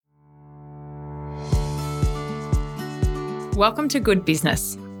welcome to Good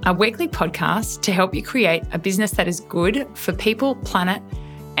Business, a weekly podcast to help you create a business that is good for people, planet,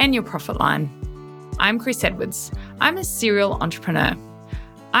 and your profit line. I'm Chris Edwards. I'm a serial entrepreneur.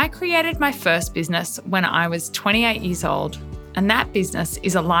 I created my first business when I was 28 years old, and that business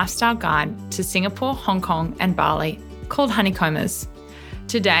is a lifestyle guide to Singapore, Hong Kong, and Bali called Honeycombers.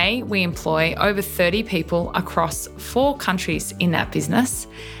 Today, we employ over 30 people across 4 countries in that business,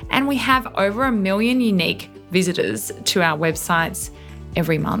 and we have over 1 million unique visitors to our websites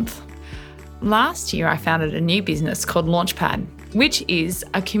every month. Last year, I founded a new business called Launchpad, which is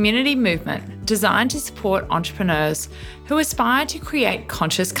a community movement designed to support entrepreneurs who aspire to create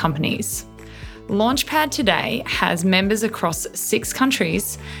conscious companies. Launchpad today has members across 6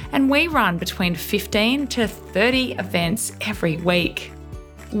 countries, and we run between 15 to 30 events every week.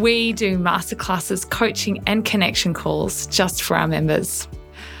 We do masterclasses, coaching, and connection calls just for our members.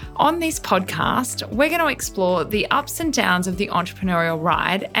 On this podcast, we're going to explore the ups and downs of the entrepreneurial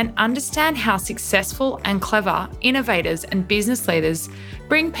ride and understand how successful and clever innovators and business leaders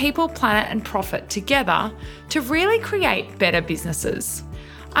bring people, planet, and profit together to really create better businesses.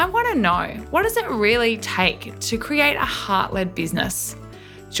 I want to know, what does it really take to create a heart-led business?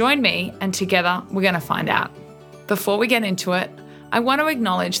 Join me, and together we're going to find out. Before we get into it, I want to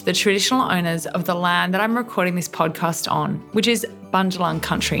acknowledge the traditional owners of the land that I'm recording this podcast on, which is Bundjalung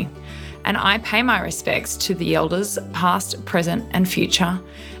country. And I pay my respects to the elders, past, present, and future.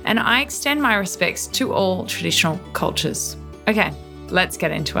 And I extend my respects to all traditional cultures. Okay, let's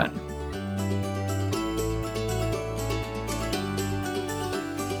get into it.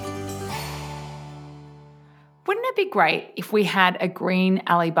 Wouldn't it be great if we had a green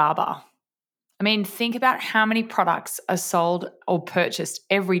Alibaba? I mean, think about how many products are sold or purchased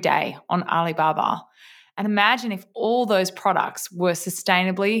every day on Alibaba. And imagine if all those products were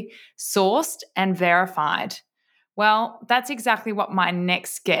sustainably sourced and verified. Well, that's exactly what my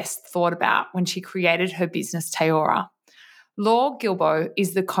next guest thought about when she created her business, Teora. Laure Guilbaud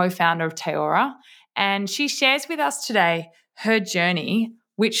is the co-founder of Teora, and she shares with us today her journey,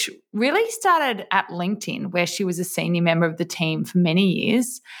 which really started at LinkedIn, where she was a senior member of the team for many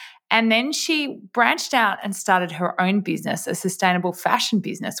years. And then she branched out and started her own business, a sustainable fashion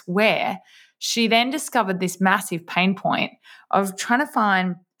business, where she then discovered this massive pain point of trying to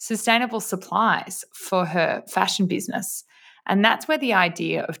find sustainable supplies for her fashion business. And that's where the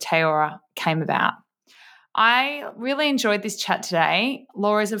idea of Teora came about. I really enjoyed this chat today.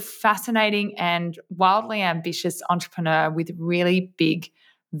 Laura is a fascinating and wildly ambitious entrepreneur with really big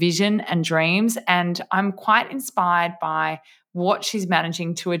vision and dreams, and I'm quite inspired by what she's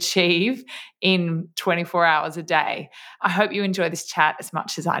managing to achieve in 24 hours a day. I hope you enjoy this chat as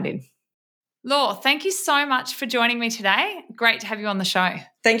much as I did. Laure, thank you so much for joining me today. Great to have you on the show.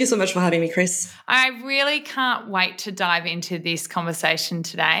 Thank you so much for having me, Chris. I really can't wait to dive into this conversation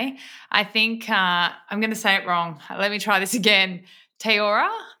today. I think I'm going to say it wrong. Let me try this again. Teora?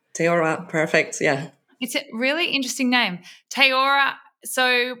 Teora, perfect, yeah. It's a really interesting name. Teora.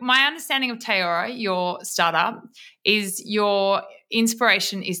 So my understanding of Teora, your startup, is your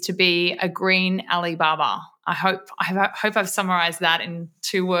inspiration is to be a green Alibaba. I hope I've summarized that in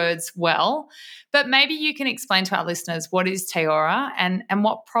 2 words well. But maybe you can explain to our listeners what is Teora and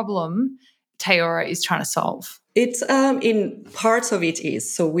what problem Teora is trying to solve. It's in parts of it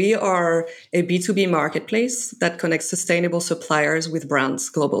is. So we are a B2B marketplace that connects sustainable suppliers with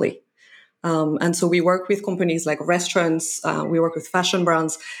brands globally. And so we work with companies like restaurants, we work with fashion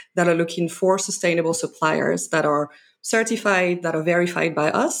brands that are looking for sustainable suppliers that are certified, that are verified by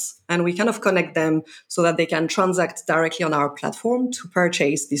us, and we kind of connect them so that they can transact directly on our platform to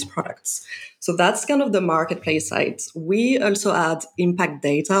purchase these products. So that's kind of the marketplace side. We also add impact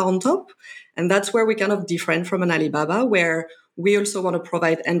data on top, and that's where we kind of different from an Alibaba, where we also want to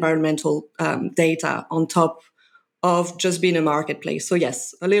provide environmental data on top of just being a marketplace. So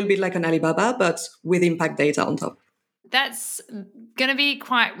yes, a little bit like an Alibaba, but with impact data on top. That's going to be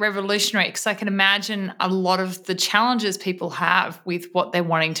quite revolutionary, because I can imagine a lot of the challenges people have with what they're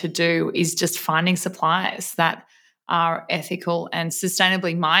wanting to do is just finding suppliers that are ethical and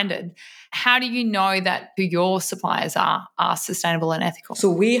sustainably minded. How do you know that who your suppliers are sustainable and ethical? So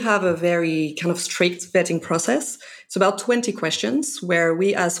we have a very kind of strict vetting process. It's about 20 questions where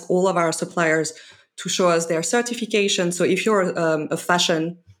we ask all of our suppliers to show us their certification. So if you're a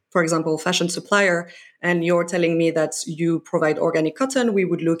fashion, for example, fashion supplier, and you're telling me that you provide organic cotton, we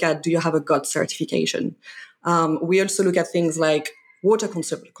would look at, do you have a GOT certification? We also look at things like water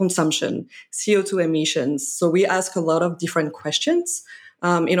consumption, CO2 emissions. So we ask a lot of different questions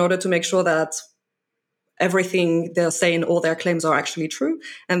in order to make sure that everything they're saying, all their claims are actually true.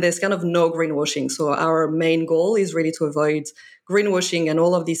 And there's kind of no greenwashing. So our main goal is really to avoid greenwashing and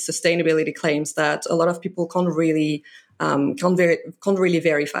all of these sustainability claims that a lot of people can't really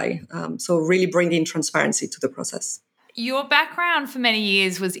verify. So really bringing transparency to the process. Your background for many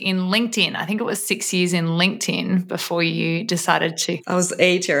years was in LinkedIn. I think it was 6 years in LinkedIn before you decided to. I was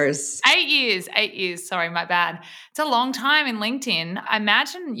 8 years. 8 years. 8 years. Sorry, my bad. It's a long time in LinkedIn. I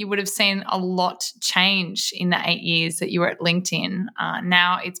imagine you would have seen a lot change in the 8 years that you were at LinkedIn.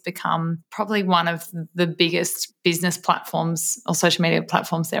 Now it's become probably one of the biggest business platforms or social media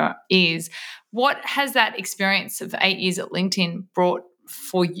platforms there is. What has that experience of 8 years at LinkedIn brought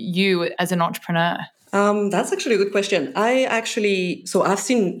for you as an entrepreneur? That's actually a good question. So I've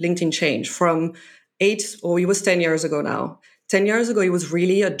seen LinkedIn change from it was 10 years ago now. 10 years ago, it was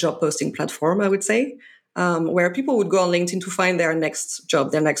really a job posting platform, I would say, where people would go on LinkedIn to find their next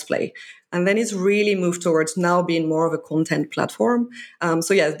job, their next play. And then it's really moved towards now being more of a content platform.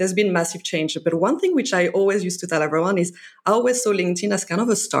 So yeah, there's been massive change. But one thing which I always used to tell everyone is I always saw LinkedIn as kind of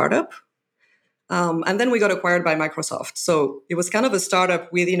a startup. And then we got acquired by Microsoft. So it was kind of a startup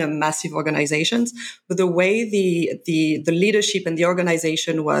within a massive organization. But the way the leadership and the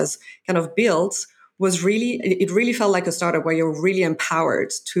organization was kind of built it really felt like a startup where you're really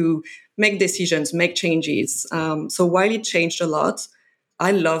empowered to make decisions, make changes. So while it changed a lot,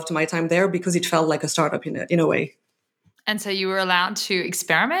 I loved my time there because it felt like a startup in a way. And so you were allowed to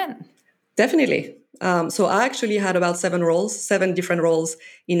experiment? Definitely. So I actually had about 7 different roles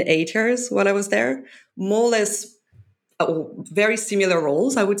in 8 years while I was there, more or less very similar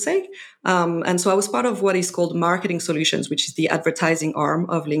roles, I would say. And so I was part of what is called marketing solutions, which is the advertising arm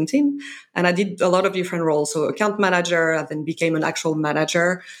of LinkedIn. And I did a lot of different roles. So account manager, I then became an actual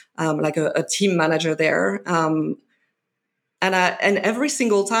manager, like a team manager there. And every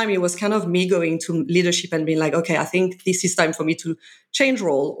single time it was kind of me going to leadership and being like, okay, I think this is time for me to change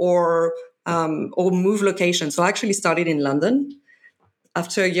role or move location. So I actually started in London.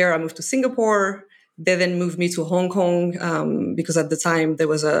 After a year, I moved to Singapore. They then moved me to Hong Kong because at the time there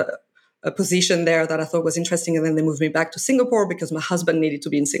was a position there that I thought was interesting. And then they moved me back to Singapore because my husband needed to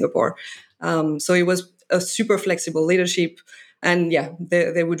be in Singapore. So it was a super flexible leadership. And yeah,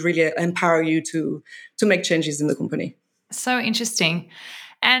 they would really empower you to make changes in the company. So interesting.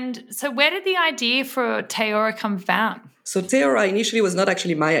 And so where did the idea for Teora come about? So Teora initially was not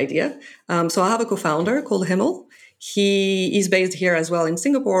actually my idea. So I have a co-founder called Himmel. He is based here as well in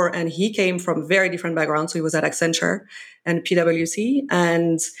Singapore, and he came from very different backgrounds. So he was at Accenture and PwC,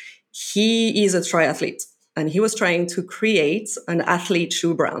 and he is a triathlete. And he was trying to create an athlete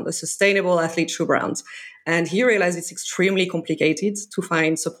shoe brand, a sustainable athlete shoe brand. And he realized it's extremely complicated to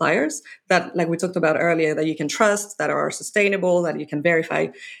find suppliers that, like we talked about earlier, that you can trust, that are sustainable, that you can verify.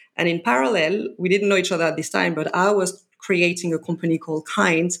 And in parallel, we didn't know each other at this time, but I was creating a company called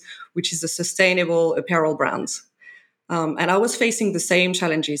Kind, which is a sustainable apparel brand. And I was facing the same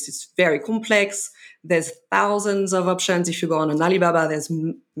challenges. It's very complex. There's thousands of options. If you go on an Alibaba, there's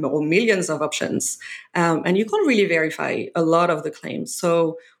millions of options. And you can't really verify a lot of the claims.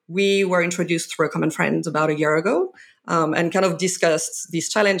 So we were introduced through a common friend about a year ago and kind of discussed these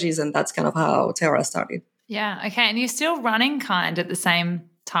challenges. And that's kind of how Teora started. Yeah. Okay. And you're still running Kind at the same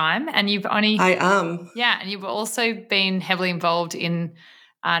time. And I am. Yeah. And you've also been heavily involved in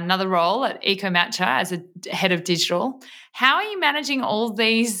another role at EcoMatcher as a head of digital. How are you managing all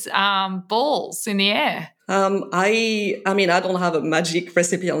these balls in the air? I mean, I don't have a magic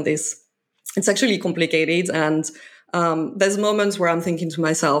recipe on this. It's actually complicated. And there's moments where I'm thinking to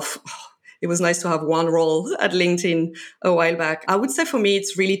myself, it was nice to have one role at LinkedIn a while back. I would say for me,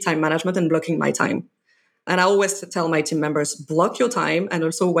 it's really time management and blocking my time. And I always tell my team members, block your time. And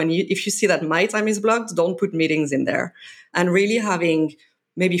also if you see that my time is blocked, don't put meetings in there. And really having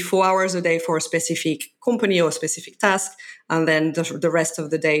maybe 4 hours a day for a specific company or a specific task, and then the rest of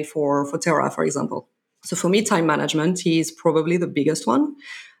the day for Teora, for example. So for me, time management is probably the biggest one.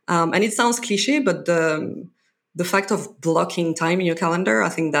 And it sounds cliche, but the fact of blocking time in your calendar, I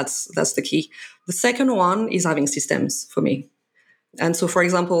think that's the key. The second one is having systems for me. And so, for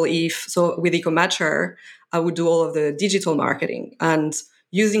example, with EcoMatcher, I would do all of the digital marketing and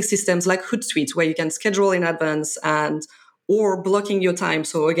using systems like Hootsuite, where you can schedule in advance or blocking your time.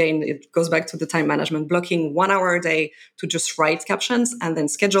 So again, it goes back to the time management, blocking 1 hour a day to just write captions and then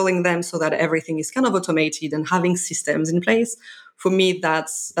scheduling them so that everything is kind of automated and having systems in place. For me,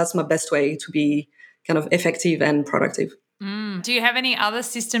 that's my best way to be kind of effective and productive. Do you have any other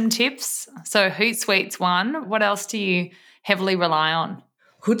system tips? So Hootsuite's one. What else do you heavily rely on?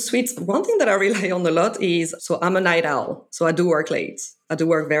 Hootsuite, one thing that I rely on a lot is, so I'm a night owl. So I do work late. I do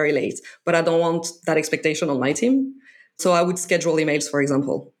work very late, but I don't want that expectation on my team. So I would schedule emails, for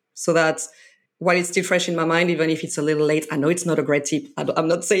example, so that while it's still fresh in my mind, even if it's a little late, I know it's not a great tip. I'm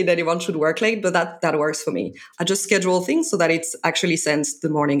not saying that anyone should work late, but that works for me. I just schedule things so that it's actually sent the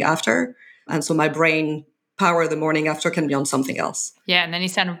morning after. And so my brain power the morning after can be on something else. Yeah, and then you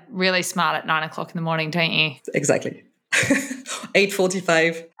sound really smart at 9 o'clock in the morning, don't you? Exactly.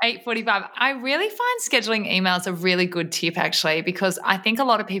 8:45. 8:45. I really find scheduling emails a really good tip actually, because I think a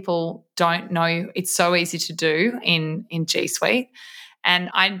lot of people don't know it's so easy to do in G Suite. And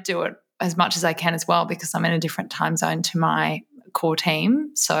I do it as much as I can as well because I'm in a different time zone to my core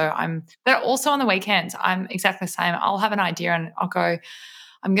team. But also on the weekends, I'm exactly the same. I'll have an idea and I'll go,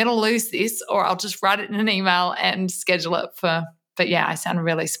 I'm going to lose this, or I'll just write it in an email and schedule it but yeah, I sound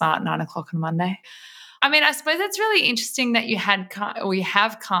really smart at 9 o'clock on Monday. I mean, I suppose that's really interesting that you have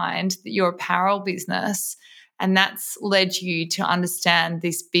your apparel business, and that's led you to understand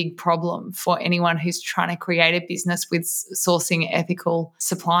this big problem for anyone who's trying to create a business with sourcing ethical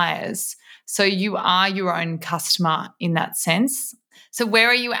suppliers. So you are your own customer in that sense. So where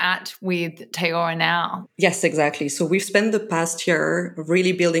are you at with Teora now? Yes, exactly. So we've spent the past year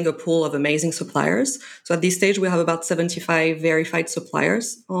really building a pool of amazing suppliers. So at this stage, we have about 75 verified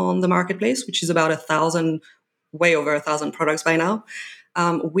suppliers on the marketplace, which is about 1,000, way over 1,000 products by now.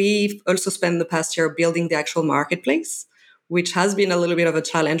 We've also spent the past year building the actual marketplace, which has been a little bit of a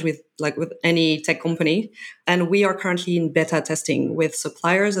challenge with any tech company. And we are currently in beta testing with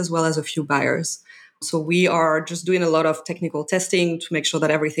suppliers as well as a few buyers. So we are just doing a lot of technical testing to make sure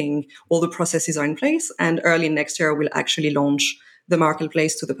that all the processes are in place. And early next year, we'll actually launch the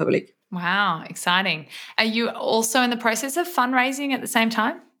marketplace to the public. Wow, exciting. Are you also in the process of fundraising at the same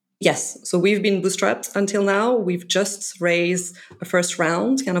time? Yes. So we've been bootstrapped until now. We've just raised a first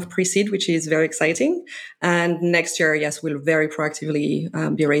round, kind of pre-seed, which is very exciting. And next year, yes, we'll very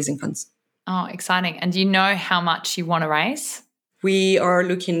proactively be raising funds. Oh, exciting. And do you know how much you want to raise? We are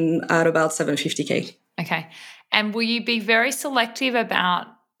looking at about 750K. Okay. And will you be very selective about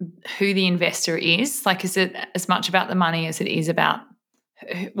who the investor is? Like, is it as much about the money as it is about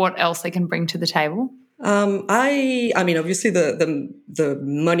what else they can bring to the table? I mean, obviously the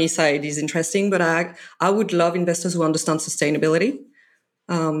money side is interesting, but I would love investors who understand sustainability,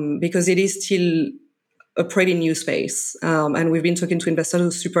 because it is still a pretty new space. And we've been talking to investors who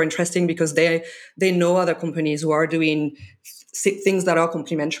are super interesting because they know other companies who are doing things that are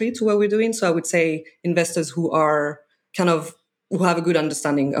complementary to what we're doing. So I would say investors who have a good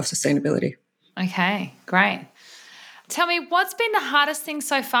understanding of sustainability. Okay, great. Tell me, what's been the hardest thing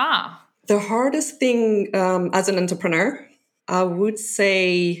so far? The hardest thing as an entrepreneur, I would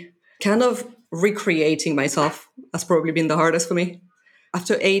say kind of recreating myself has probably been the hardest for me.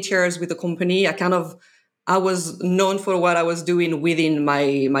 After 8 years with the company, I was known for what I was doing within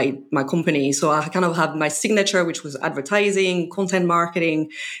my company. So I kind of had my signature, which was advertising, content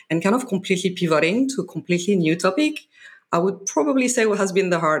marketing, and kind of completely pivoting to a completely new topic. I would probably say what has been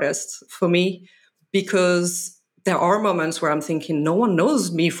the hardest for me, because there are moments where I'm thinking, no one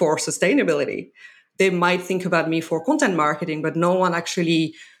knows me for sustainability. They might think about me for content marketing, but no one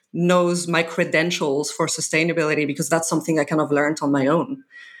actually knows my credentials for sustainability, because that's something I kind of learned on my own.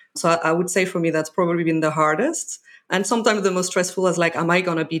 So I would say for me, that's probably been the hardest. And sometimes the most stressful is like, am I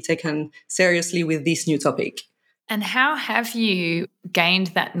going to be taken seriously with this new topic? And how have you gained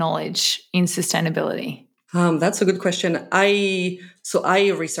that knowledge in sustainability? That's a good question. I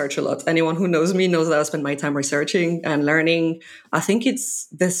research a lot. Anyone who knows me knows that I spend my time researching and learning. I think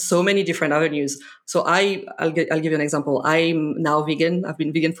there's so many different avenues. So I'll give you an example. I'm now vegan. I've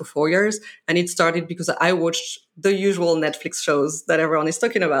been vegan for 4 years, and it started because I watched the usual Netflix shows that everyone is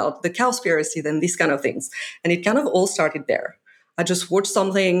talking about, the cowspiracy, then these kind of things, and it kind of all started there. I just watched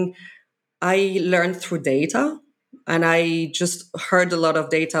something. I learned through data. And I just heard a lot of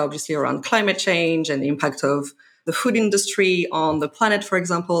data, obviously, around climate change and the impact of the food industry on the planet, for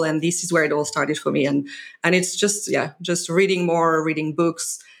example. And this is where it all started for me. And it's just reading more, reading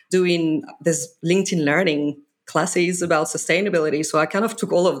books, doing this LinkedIn learning classes about sustainability. So I kind of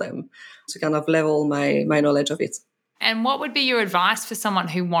took all of them to kind of level my knowledge of it. And what would be your advice for someone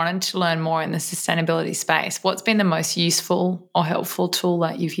who wanted to learn more in the sustainability space? What's been the most useful or helpful tool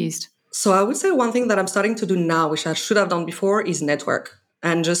that you've used? So I would say one thing that I'm starting to do now, which I should have done before, is network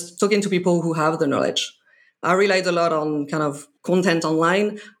and just talking to people who have the knowledge. I relied a lot on kind of content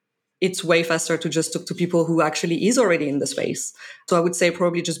online. It's way faster to just talk to people who actually is already in the space. So I would say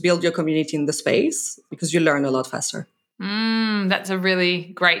probably just build your community in the space, because you learn a lot faster. That's a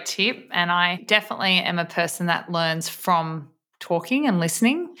really great tip. And I definitely am a person that learns from talking and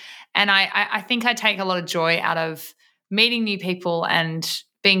listening. And I think I take a lot of joy out of meeting new people and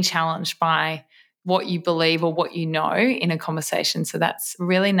being challenged by what you believe or what you know in a conversation. So that's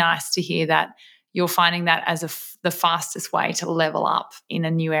really nice to hear that you're finding that as the fastest way to level up in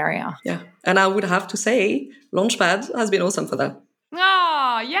a new area. Yeah. And I would have to say, Launchpad has been awesome for that.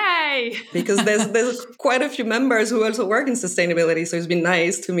 Oh, yay! Because there's quite a few members who also work in sustainability. So it's been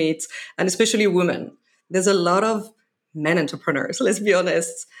nice to meet, and especially women. There's a lot of men entrepreneurs, let's be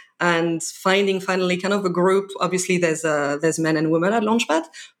honest. And finding finally kind of a group. Obviously, there's men and women at Launchpad,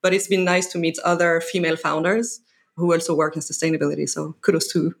 but it's been nice to meet other female founders who also work in sustainability. So kudos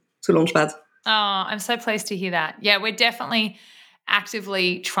to Launchpad. Oh, I'm so pleased to hear that. Yeah, we're definitely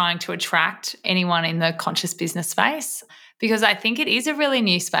actively trying to attract anyone in the conscious business space because I think it is a really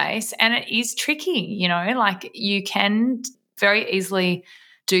new space and it is tricky, like you can very easily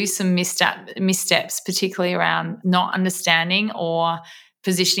do some missteps, particularly around not understanding or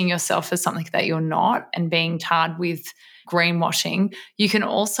positioning yourself as something that you're not and being tarred with greenwashing. You can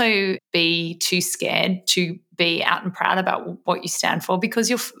also be too scared to be out and proud about what you stand for because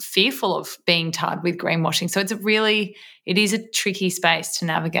you're fearful of being tarred with greenwashing. So it is a tricky space to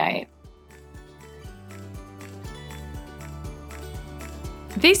navigate.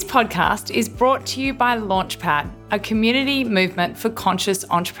 This podcast is brought to you by Launchpad, a community movement for conscious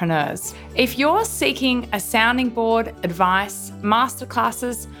entrepreneurs. If you're seeking a sounding board, advice,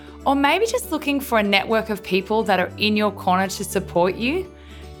 masterclasses, or maybe just looking for a network of people that are in your corner to support you,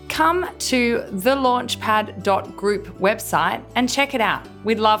 come to the launchpad.group website and check it out.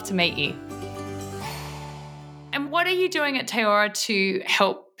 We'd love to meet you. And what are you doing at Teora to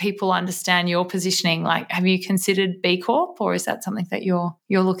help people understand your positioning? Like, have you considered B Corp, or is that something that you're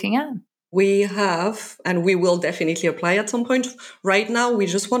looking at? We have, and we will definitely apply at some point. Right now, we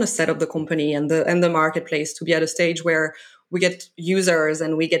just want to set up the company and the marketplace to be at a stage where we get users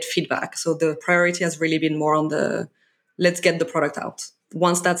and we get feedback. So the priority has really been more on let's get the product out.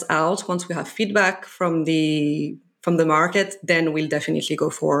 Once that's out, once we have feedback from the market, then we'll definitely go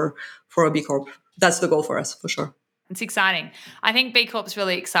for a B Corp. That's the goal for us, for sure. It's exciting. I think B Corp is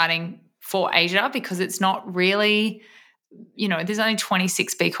really exciting for Asia because it's not really, there's only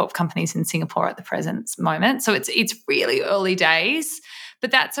 26 B Corp companies in Singapore at the present moment. So it's really early days.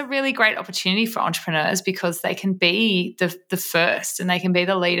 But that's a really great opportunity for entrepreneurs because they can be the first and they can be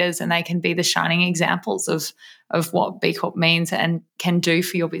the leaders and they can be the shining examples of what B Corp means and can do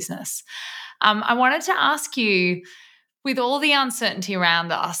for your business. I wanted to ask you, with all the uncertainty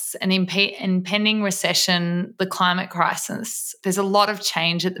around us, an impending recession, the climate crisis, there's a lot of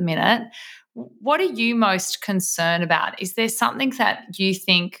change at the minute. What are you most concerned about? Is there something that you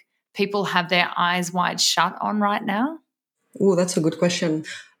think people have their eyes wide shut on right now? Oh, that's a good question.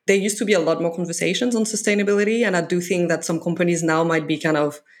 There used to be a lot more conversations on sustainability, and I do think that some companies now might be kind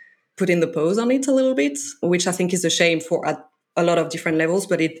of putting the pause on it a little bit, which I think is a shame for at a lot of different levels,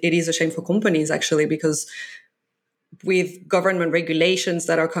 but it is a shame for companies actually, because with government regulations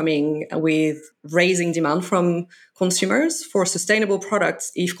that are coming, with raising demand from consumers for sustainable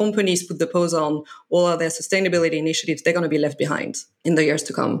products, if companies put the pause on all of their sustainability initiatives, they're going to be left behind in the years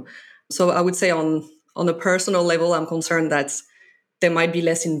to come. So I would say on a personal level, I'm concerned that there might be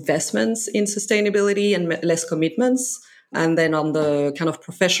less investments in sustainability and less commitments. And then on the kind of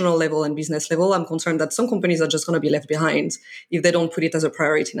professional level and business level, I'm concerned that some companies are just going to be left behind if they don't put it as a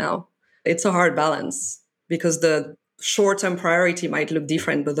priority now. It's a hard balance because the short-term priority might look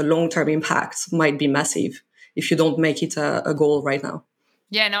different, but the long-term impact might be massive if you don't make it a goal right now.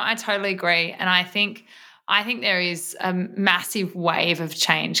 Yeah, no, I totally agree. And I think there is a massive wave of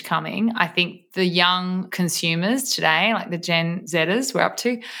change coming. I think the young consumers today, like the Gen Zers we're up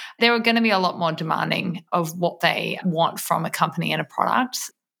to, they're going to be a lot more demanding of what they want from a company and a product.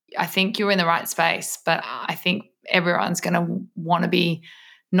 I think you're in the right space, but I think everyone's going to want to be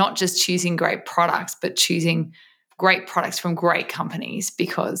not just choosing great products, but choosing great products from great companies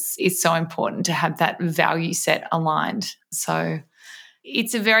because it's so important to have that value set aligned. So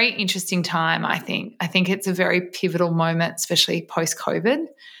it's a very interesting time, I think. I think it's a very pivotal moment, especially post-COVID.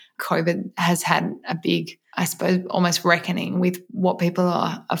 COVID has had a big, I suppose, almost reckoning with what people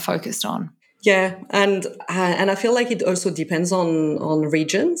are focused on. Yeah, and I feel like it also depends on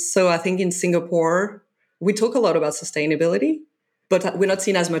regions. So I think in Singapore, we talk a lot about sustainability, but we're not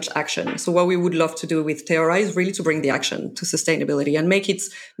seeing as much action. So what we would love to do with Teora is really to bring the action to sustainability and make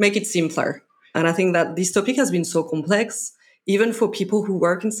it simpler. And I think that this topic has been so complex, even for people who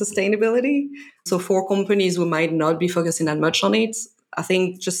work in sustainability. So for companies who might not be focusing that much on it, I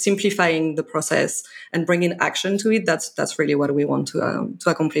think just simplifying the process and bringing action to it, that's really what we want to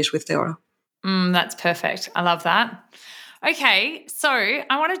accomplish with Teora. That's perfect. I love that. Okay, so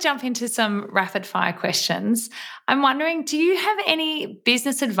I want to jump into some rapid fire questions. I'm wondering, do you have any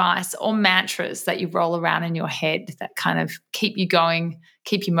business advice or mantras that you roll around in your head that kind of keep you going,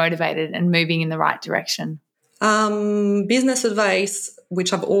 keep you motivated and moving in the right direction? Business advice,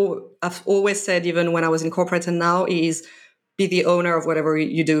 which I've always said, even when I was in corporate and now, is be the owner of whatever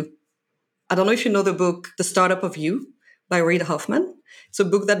you do. I don't know if you know the book, The Startup of You by Reid Hoffman. It's a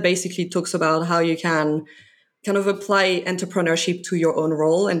book that basically talks about how you can kind of apply entrepreneurship to your own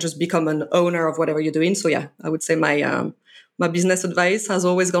role and just become an owner of whatever you're doing. So yeah, I would say my business advice has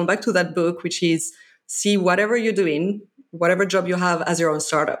always gone back to that book, which is see whatever you're doing, whatever job you have as your own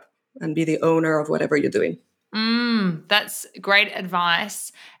startup, and be the owner of whatever you're doing. That's great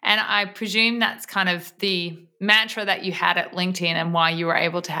advice. And I presume that's kind of the mantra that you had at LinkedIn and why you were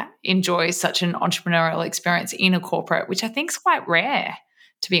able to enjoy such an entrepreneurial experience in a corporate, which I think is quite rare,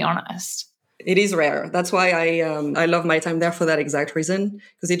 to be honest. It is rare. That's why I love my time there for that exact reason,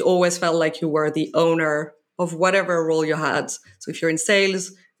 because it always felt like you were the owner of whatever role you had. So if you're in sales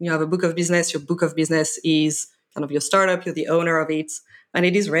and you have a book of business, your book of business is kind of your startup, you're the owner of it. And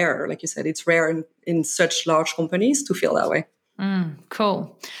it is rare. Like you said, it's rare in such large companies to feel that way.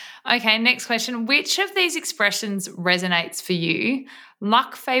 Cool. Okay, next question. Which of these expressions resonates for you?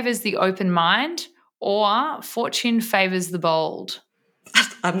 Luck favors the open mind or fortune favors the bold?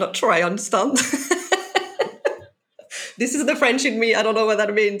 I'm not sure I understand. This is the French in me. I don't know what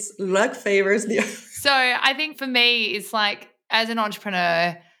that means. Luck favors the. So I think for me, it's like as an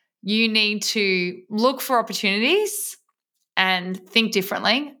entrepreneur, you need to look for opportunities and think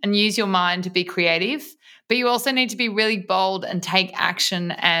differently and use your mind to be creative. But you also need to be really bold and take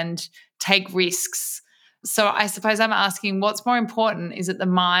action and take risks. So I suppose I'm asking what's more important? Is it the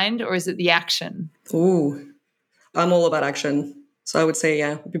mind or is it the action? Ooh, I'm all about action. So I would say,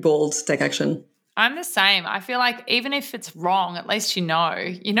 yeah, be bold, take action. I'm the same. I feel like even if it's wrong, at least you know,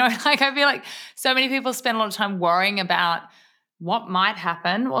 like I feel like so many people spend a lot of time worrying about what might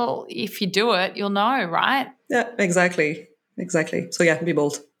happen. Well, if you do it, you'll know, right? Yeah, exactly. Exactly. So yeah, be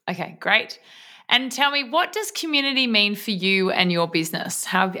bold. Okay, great. And tell me, what does community mean for you and your business?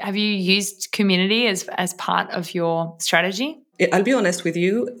 Have you used community as part of your strategy? I'll be honest with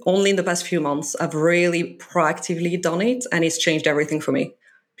you, only in the past few months, I've really proactively done it and it's changed everything for me.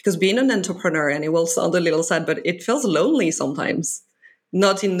 Because being an entrepreneur, and it will sound a little sad, but it feels lonely sometimes.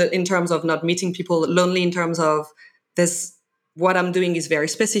 Not in terms of not meeting people, lonely in terms of this what I'm doing is very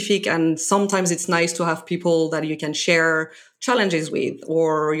specific. And sometimes it's nice to have people that you can share challenges with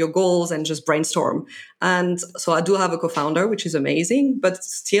or your goals and just brainstorm. And so I do have a co-founder, which is amazing, but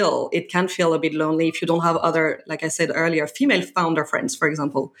still it can feel a bit lonely if you don't have other, like I said earlier, female founder friends, for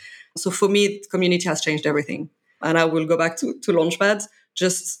example. So for me, community has changed everything. And I will go back to Launchpad,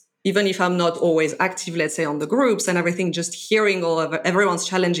 just even if I'm not always active, let's say on the groups and everything, just hearing all of everyone's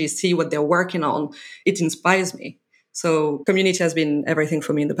challenges, see what they're working on, it inspires me. So community has been everything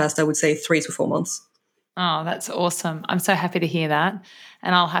for me in the past, I would say 3 to 4 months. Oh, that's awesome. I'm so happy to hear that.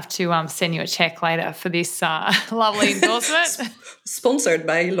 And I'll have to send you a check later for this lovely endorsement. Sponsored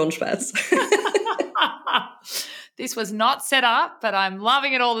by Launchpads. This was not set up, but I'm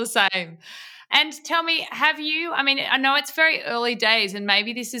loving it all the same. And tell me, I know it's very early days and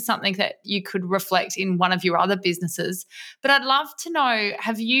maybe this is something that you could reflect in one of your other businesses, but I'd love to know,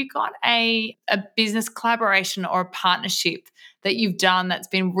 have you got a business collaboration or a partnership that you've done that's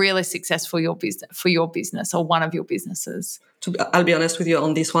been really successful for your business or one of your businesses? I'll be honest with you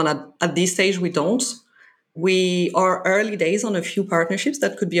on this one. At this stage, we don't. We are early days on a few partnerships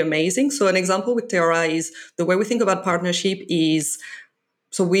that could be amazing. So an example with Teora is the way we think about partnership is,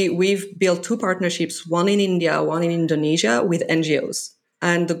 so we've built 2 partnerships, one in India, one in Indonesia with NGOs.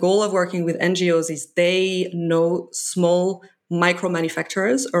 And the goal of working with NGOs is they know small micro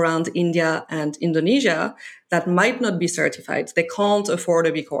manufacturers around India and Indonesia that might not be certified. They can't afford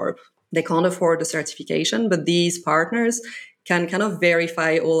a B Corp. They can't afford the certification, but these partners can kind of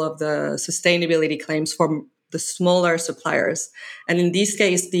verify all of the sustainability claims from the smaller suppliers. And in this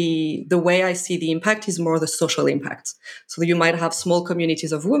case, the way I see the impact is more the social impact. So you might have small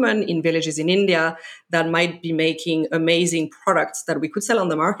communities of women in villages in India that might be making amazing products that we could sell on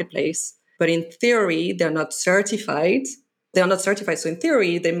the marketplace. But in theory, they're not certified. They are not certified. So in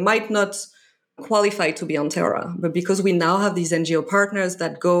theory, they might not qualify to be on Teora. But because we now have these NGO partners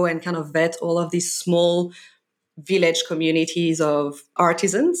that go and kind of vet all of these small village communities of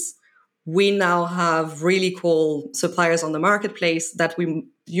artisans, we now have really cool suppliers on the marketplace that we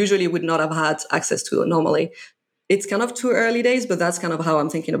usually would not have had access to normally. It's kind of too early days, but that's kind of how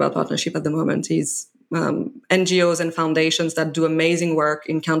I'm thinking about partnership at the moment is NGOs and foundations that do amazing work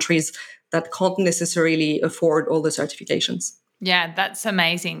in countries that can't necessarily afford all the certifications. Yeah, that's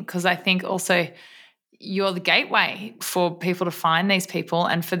amazing, because I think also you're the gateway for people to find these people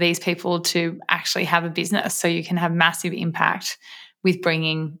and for these people to actually have a business, so you can have massive impact with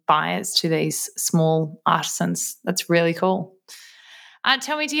bringing buyers to these small artisans. That's really cool.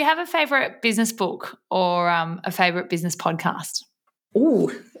 Tell me, do you have a favorite business book or a favorite business podcast?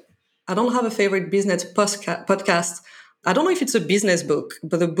 Ooh, I don't have a favorite business podcast. I don't know if it's a business book,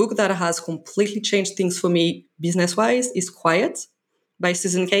 but the book that has completely changed things for me business-wise is Quiet by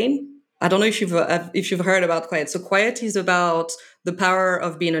Susan Cain. I don't know if you've heard about Quiet. So Quiet is about the power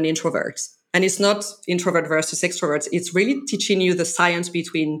of being an introvert. And it's not introvert versus extrovert. It's really teaching you the science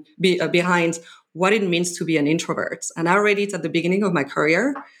behind what it means to be an introvert. And I read it at the beginning of my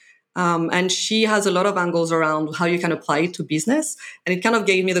career. And she has a lot of angles around how you can apply it to business. And it kind of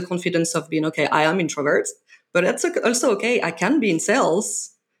gave me the confidence of being, okay, I am introvert, but it's also okay, I can be in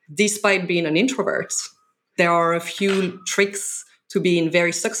sales despite being an introvert. There are a few tricks to being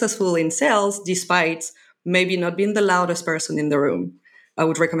very successful in sales despite maybe not being the loudest person in the room. I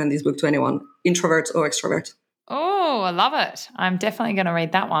would recommend this book to anyone, introvert or extrovert. Oh, I love it. I'm definitely going to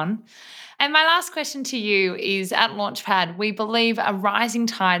read that one. And my last question to you is, at Launchpad, we believe a rising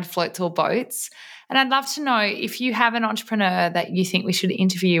tide floats all boats. And I'd love to know if you have an entrepreneur that you think we should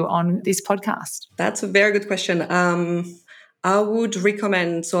interview on this podcast. That's a very good question. I would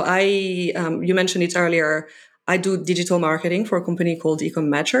recommend, you mentioned it earlier, I do digital marketing for a company called Ecom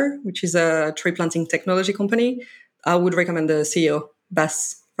Matcher, which is a tree planting technology company. I would recommend the CEO,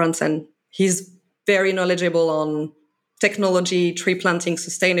 Bas Fransen. He's very knowledgeable on technology, tree planting,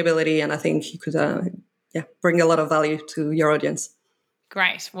 sustainability, and I think he could bring a lot of value to your audience.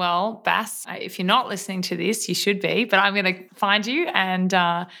 Great. Well, Bas, if you're not listening to this, you should be, but I'm going to find you and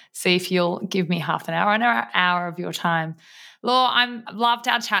see if you'll give me half an hour, an hour of your time. Laure, I've loved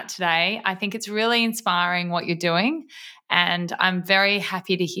our chat today. I think it's really inspiring what you're doing, and I'm very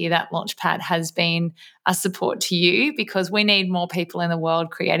happy to hear that Launchpad has been a support to you, because we need more people in the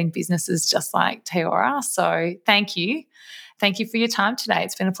world creating businesses just like Teora. So thank you. Thank you for your time today.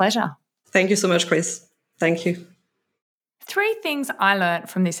 It's been a pleasure. Thank you so much, Chris. Thank you. 3 things I learned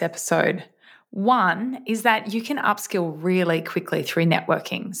from this episode. 1 is that you can upskill really quickly through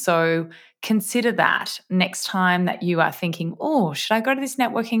networking. So consider that next time that you are thinking, oh, should I go to this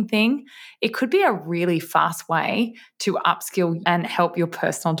networking thing? It could be a really fast way to upskill and help your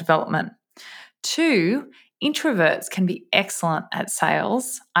personal development. 2, introverts can be excellent at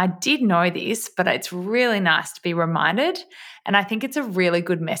sales. I did know this, but it's really nice to be reminded. And I think it's a really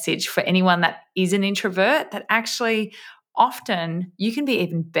good message for anyone that is an introvert, that actually often you can be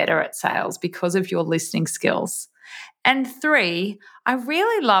even better at sales because of your listening skills. And 3, I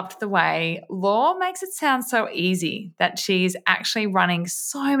really loved the way Laure makes it sound so easy, that she's actually running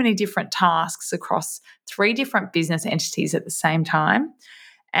so many different tasks across 3 different business entities at the same time.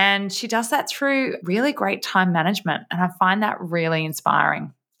 And she does that through really great time management. And I find that really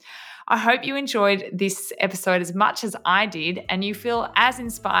inspiring. I hope you enjoyed this episode as much as I did, and you feel as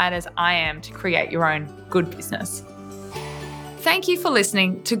inspired as I am to create your own good business. Thank you for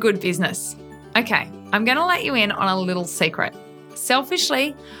listening to Good Business. Okay, I'm going to let you in on a little secret.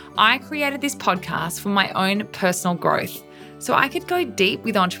 Selfishly, I created this podcast for my own personal growth, so I could go deep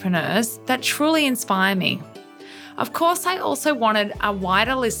with entrepreneurs that truly inspire me. Of course, I also wanted a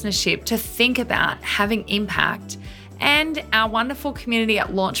wider listenership to think about having impact, and our wonderful community at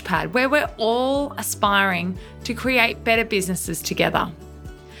Launchpad, where we're all aspiring to create better businesses together.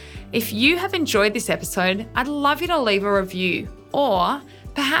 If you have enjoyed this episode, I'd love you to leave a review, or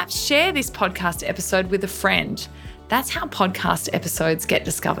perhaps share this podcast episode with a friend. That's how podcast episodes get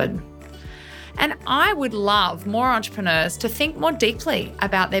discovered. And I would love more entrepreneurs to think more deeply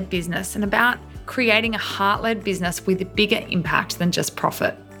about their business and about creating a heart-led business with a bigger impact than just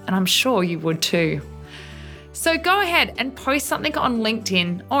profit. And I'm sure you would too. So go ahead and post something on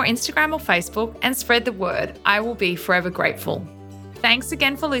LinkedIn or Instagram or Facebook and spread the word. I will be forever grateful. Thanks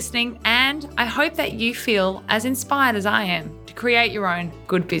again for listening, and I hope that you feel as inspired as I am to create your own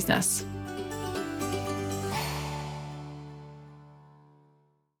good business.